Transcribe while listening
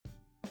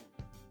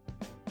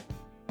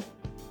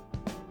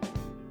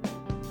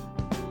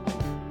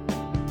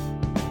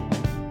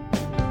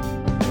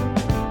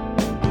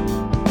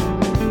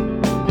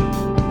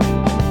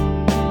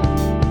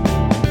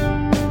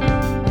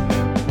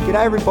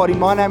G'day everybody,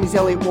 my name is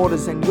Elliot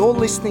Waters and you're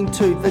listening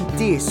to the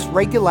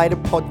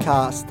Dysregulated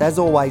Podcast. As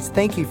always,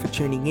 thank you for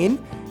tuning in,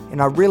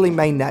 and I really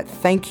mean that.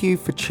 Thank you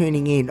for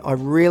tuning in. I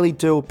really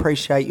do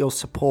appreciate your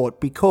support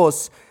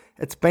because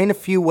it's been a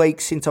few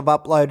weeks since I've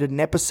uploaded an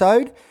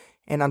episode,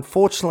 and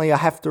unfortunately I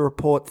have to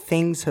report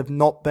things have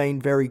not been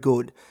very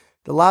good.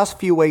 The last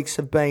few weeks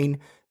have been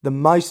the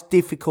most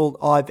difficult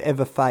I've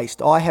ever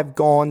faced. I have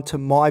gone to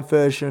my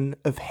version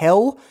of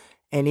hell,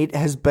 and it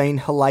has been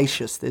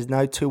hellacious. There's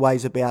no two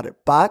ways about it.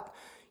 But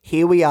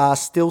here we are,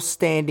 still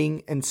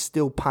standing and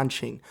still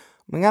punching.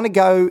 I'm going to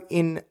go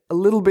in a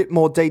little bit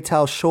more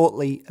detail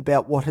shortly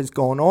about what has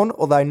gone on,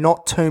 although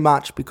not too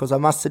much because I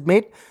must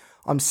admit,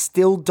 I'm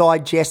still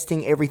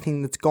digesting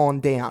everything that's gone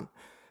down.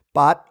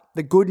 But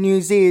the good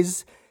news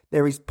is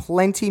there is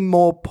plenty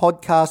more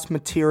podcast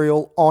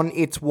material on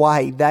its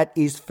way. That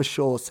is for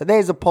sure. So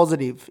there's a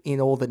positive in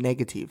all the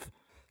negative.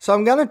 So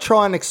I'm going to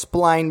try and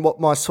explain what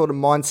my sort of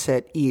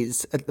mindset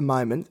is at the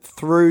moment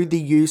through the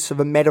use of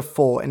a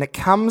metaphor. And it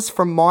comes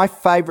from my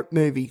favourite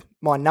movie,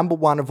 my number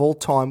one of all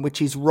time,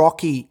 which is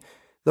Rocky.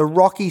 The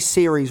Rocky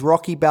series,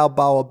 Rocky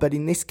Balboa, but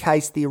in this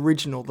case, the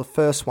original, the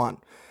first one.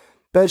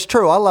 But it's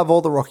true, I love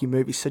all the Rocky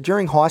movies. So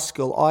during high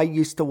school, I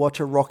used to watch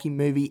a Rocky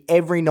movie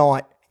every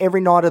night.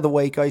 Every night of the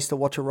week, I used to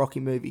watch a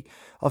Rocky movie.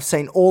 I've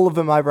seen all of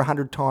them over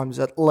 100 times,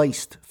 at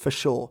least, for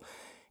sure.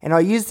 And I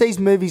use these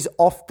movies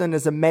often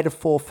as a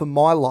metaphor for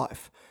my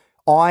life.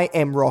 I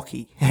am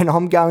Rocky, and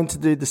I'm going to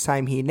do the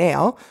same here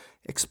now,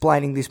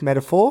 explaining this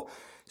metaphor.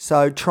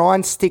 So try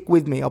and stick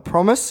with me. I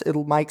promise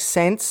it'll make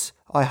sense,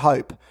 I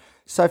hope.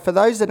 So for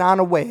those that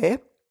aren't aware,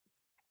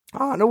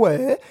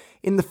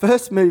 in the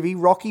first movie,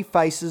 Rocky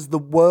faces the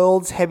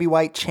world's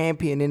heavyweight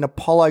champion in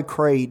Apollo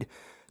Creed.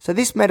 So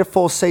this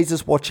metaphor sees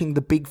us watching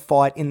the big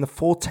fight in the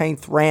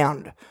 14th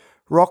round.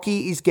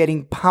 Rocky is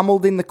getting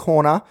pummeled in the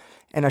corner,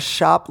 and a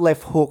sharp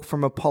left hook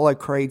from Apollo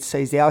Creed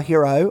sees our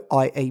hero,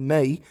 i.e.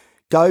 me,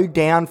 go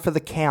down for the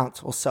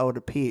count, or so it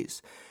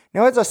appears.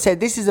 Now, as I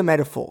said, this is a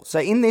metaphor. So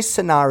in this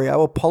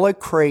scenario, Apollo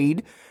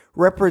Creed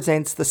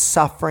represents the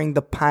suffering,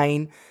 the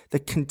pain, the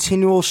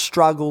continual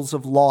struggles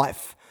of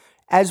life.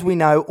 As we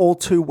know all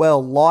too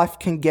well, life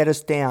can get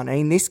us down. And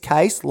in this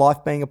case,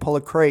 life being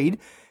Apollo Creed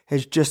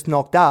has just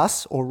knocked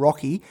us, or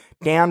Rocky,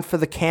 down for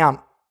the count.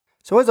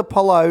 So as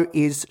Apollo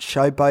is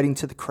showboating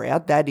to the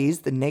crowd, that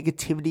is, the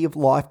negativity of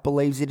life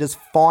believes it has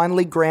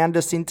finally ground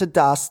us into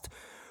dust,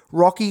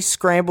 Rocky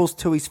scrambles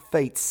to his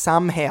feet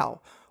somehow.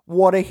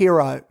 What a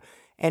hero.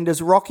 And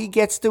as Rocky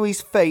gets to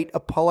his feet,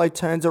 Apollo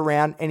turns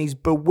around and is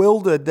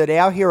bewildered that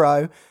our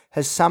hero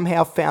has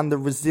somehow found the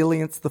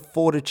resilience, the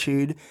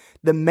fortitude,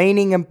 the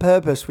meaning and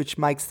purpose which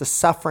makes the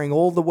suffering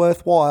all the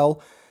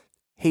worthwhile.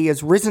 He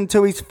has risen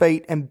to his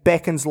feet and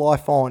beckons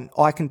life on.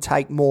 I can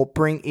take more.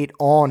 Bring it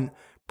on.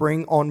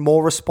 Bring on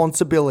more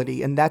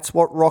responsibility, and that's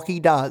what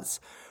Rocky does.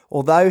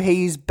 Although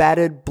he is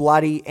battered,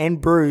 bloody, and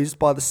bruised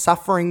by the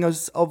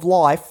sufferings of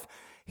life,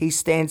 he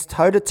stands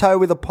toe-to-toe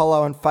with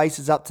Apollo and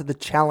faces up to the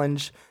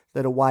challenge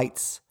that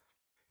awaits.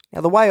 Now,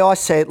 the way I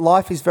see it,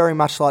 life is very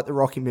much like the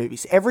Rocky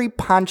movies. Every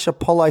punch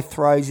Apollo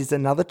throws is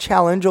another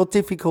challenge or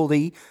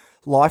difficulty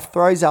life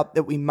throws up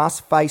that we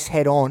must face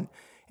head-on.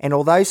 And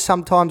although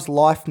sometimes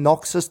life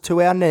knocks us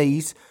to our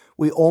knees,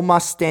 we all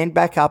must stand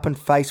back up and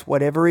face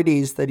whatever it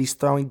is that is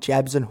throwing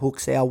jabs and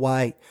hooks our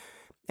way.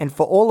 And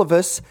for all of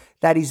us,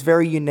 that is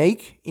very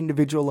unique,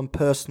 individual and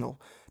personal.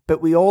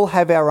 But we all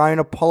have our own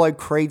Apollo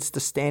Creeds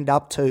to stand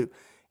up to.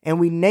 And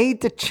we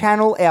need to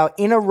channel our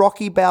inner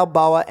Rocky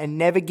Balboa and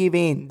never give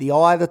in, the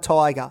eye of the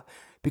tiger.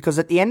 Because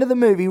at the end of the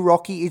movie,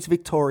 Rocky is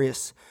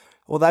victorious.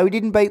 Although he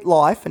didn't beat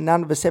life, and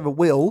none of us ever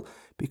will,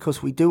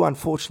 because we do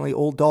unfortunately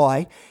all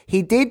die,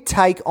 he did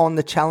take on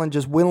the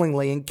challenges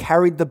willingly and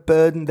carried the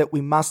burden that we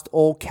must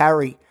all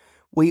carry.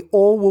 We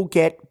all will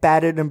get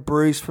battered and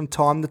bruised from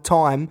time to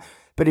time,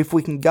 but if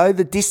we can go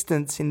the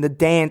distance in the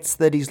dance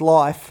that is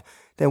life,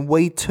 then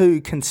we too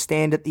can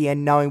stand at the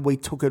end knowing we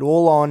took it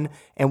all on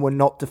and were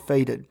not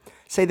defeated.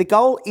 See, the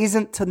goal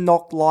isn't to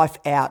knock life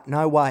out,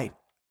 no way.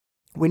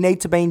 We need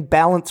to be in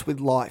balance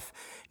with life.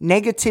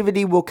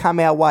 Negativity will come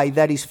our way,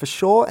 that is for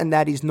sure, and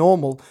that is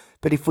normal.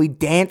 But if we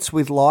dance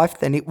with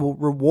life, then it will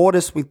reward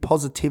us with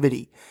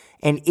positivity.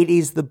 And it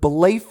is the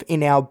belief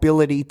in our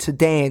ability to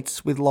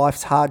dance with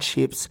life's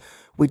hardships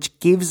which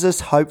gives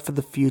us hope for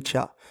the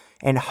future.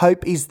 And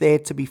hope is there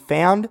to be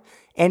found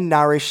and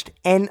nourished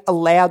and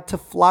allowed to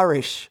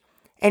flourish.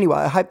 Anyway,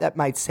 I hope that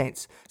made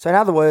sense. So in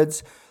other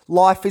words,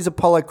 life is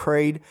Apollo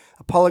Creed.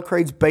 Apollo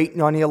Creed's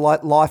beating on you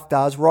like life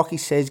does. Rocky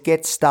says,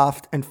 get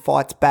stuffed, and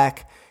fights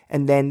back.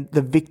 And then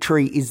the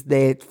victory is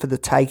there for the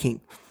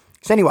taking.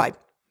 So anyway,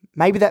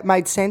 maybe that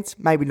made sense,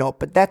 maybe not,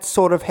 but that's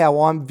sort of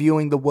how I'm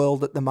viewing the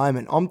world at the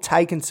moment. I'm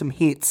taking some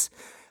hits.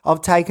 I've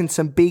taken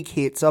some big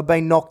hits. I've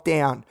been knocked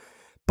down,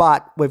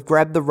 but we've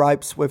grabbed the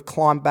ropes, we've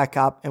climbed back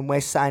up, and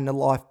we're saying to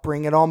life,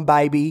 bring it on,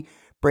 baby.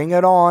 Bring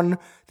it on.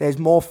 There's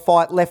more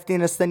fight left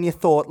in us than you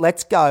thought.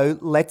 Let's go.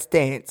 Let's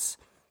dance.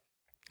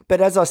 But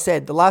as I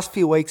said, the last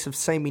few weeks have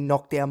seen me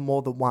knocked down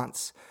more than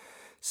once.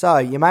 So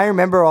you may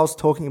remember I was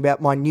talking about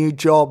my new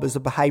job as a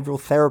behavioural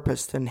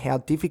therapist and how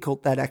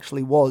difficult that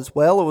actually was.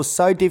 Well, it was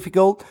so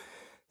difficult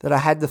that I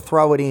had to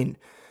throw it in.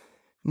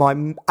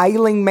 My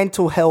ailing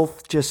mental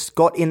health just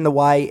got in the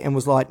way and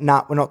was like,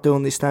 nah, we're not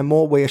doing this no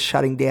more. We are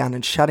shutting down,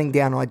 and shutting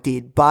down I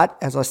did. But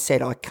as I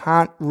said, I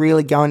can't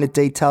really go into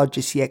detail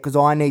just yet because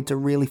I need to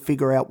really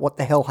figure out what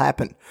the hell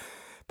happened.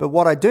 But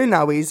what I do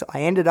know is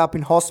I ended up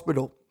in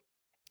hospital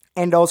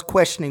and I was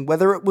questioning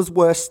whether it was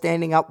worth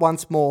standing up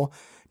once more,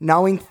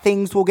 knowing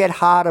things will get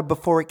harder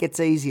before it gets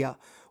easier,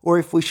 or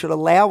if we should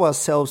allow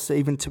ourselves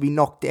even to be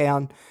knocked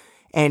down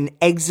and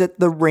exit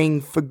the ring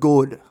for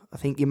good. I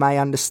think you may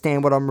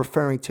understand what I'm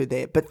referring to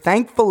there. But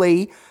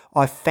thankfully,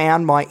 I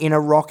found my inner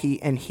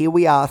Rocky, and here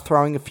we are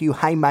throwing a few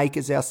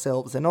haymakers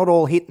ourselves. They're not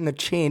all hitting the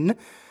chin,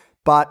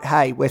 but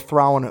hey, we're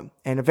throwing them,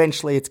 and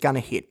eventually it's going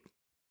to hit.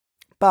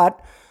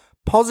 But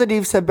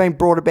positives have been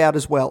brought about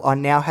as well. I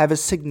now have a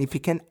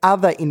significant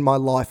other in my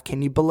life.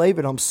 Can you believe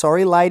it? I'm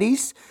sorry,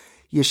 ladies.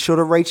 You should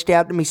have reached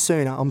out to me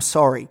sooner. I'm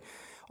sorry.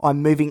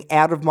 I'm moving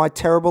out of my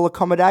terrible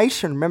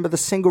accommodation. Remember the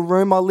single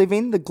room I live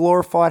in, the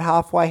glorified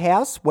halfway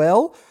house?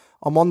 Well,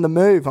 I'm on the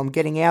move. I'm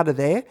getting out of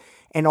there,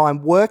 and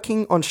I'm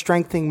working on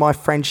strengthening my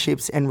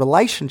friendships and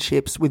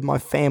relationships with my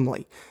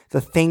family,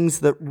 the things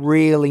that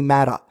really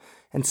matter.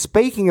 And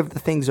speaking of the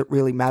things that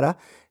really matter,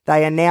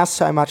 they are now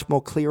so much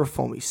more clearer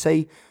for me.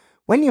 See,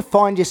 when you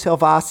find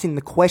yourself asking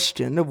the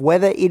question of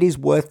whether it is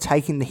worth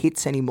taking the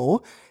hits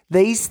anymore,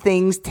 these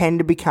things tend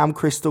to become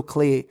crystal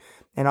clear.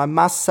 And I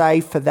must say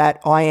for that,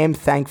 I am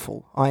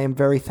thankful. I am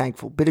very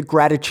thankful. Bit of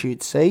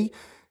gratitude, see?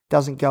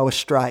 Doesn't go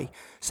astray.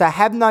 So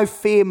have no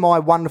fear, my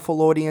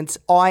wonderful audience.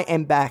 I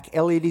am back.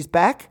 Elliot is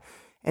back,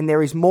 and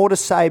there is more to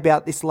say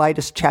about this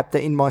latest chapter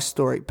in my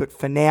story. But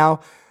for now,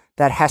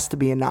 that has to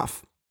be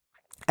enough.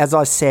 As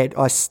I said,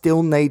 I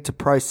still need to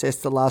process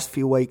the last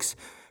few weeks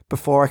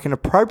before I can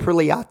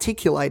appropriately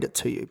articulate it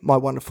to you, my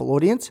wonderful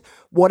audience,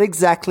 what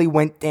exactly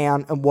went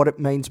down and what it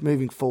means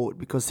moving forward,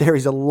 because there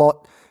is a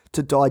lot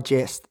to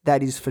digest,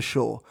 that is for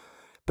sure.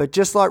 But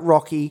just like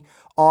Rocky,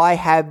 I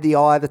have the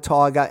eye of the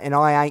tiger and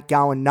I ain't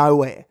going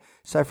nowhere.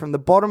 So from the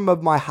bottom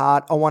of my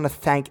heart, I want to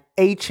thank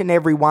each and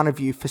every one of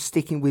you for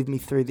sticking with me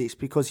through this,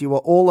 because you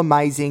are all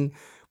amazing.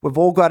 We've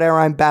all got our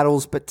own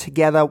battles, but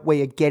together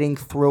we are getting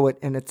through it,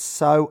 and it's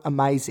so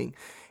amazing.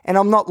 And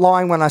I'm not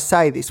lying when I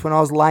say this. When I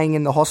was laying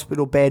in the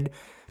hospital bed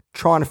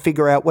trying to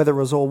figure out whether it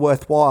was all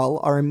worthwhile,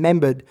 I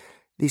remembered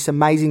this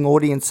amazing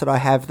audience that I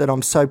have that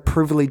I'm so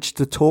privileged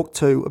to talk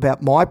to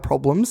about my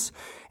problems,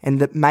 and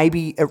that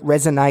maybe it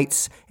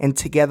resonates and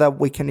together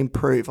we can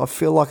improve. I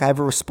feel like I have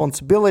a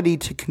responsibility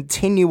to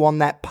continue on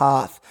that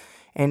path.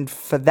 And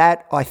for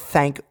that, I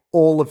thank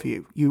all of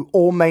you. You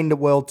all mean the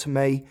world to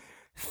me.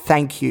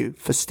 Thank you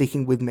for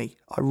sticking with me.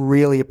 I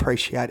really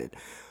appreciate it.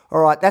 All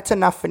right, that's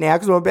enough for now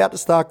because I'm about to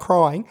start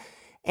crying.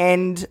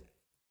 And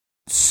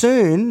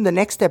soon, the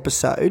next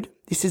episode,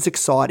 this is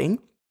exciting,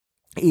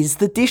 is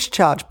the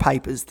discharge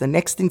papers, the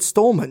next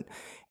installment.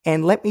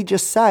 And let me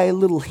just say a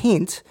little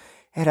hint,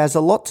 it has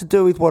a lot to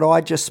do with what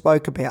I just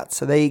spoke about.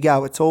 So there you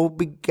go. It's all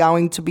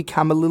going to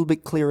become a little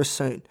bit clearer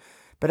soon.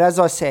 But as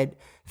I said,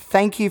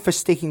 thank you for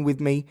sticking with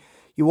me.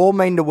 You all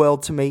mean the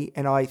world to me,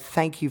 and I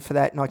thank you for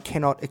that, and I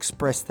cannot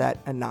express that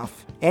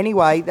enough.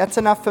 Anyway, that's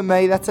enough for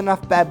me. That's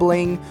enough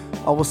babbling.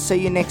 I will see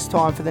you next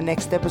time for the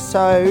next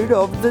episode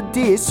of the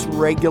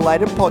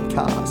Dysregulated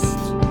Podcast.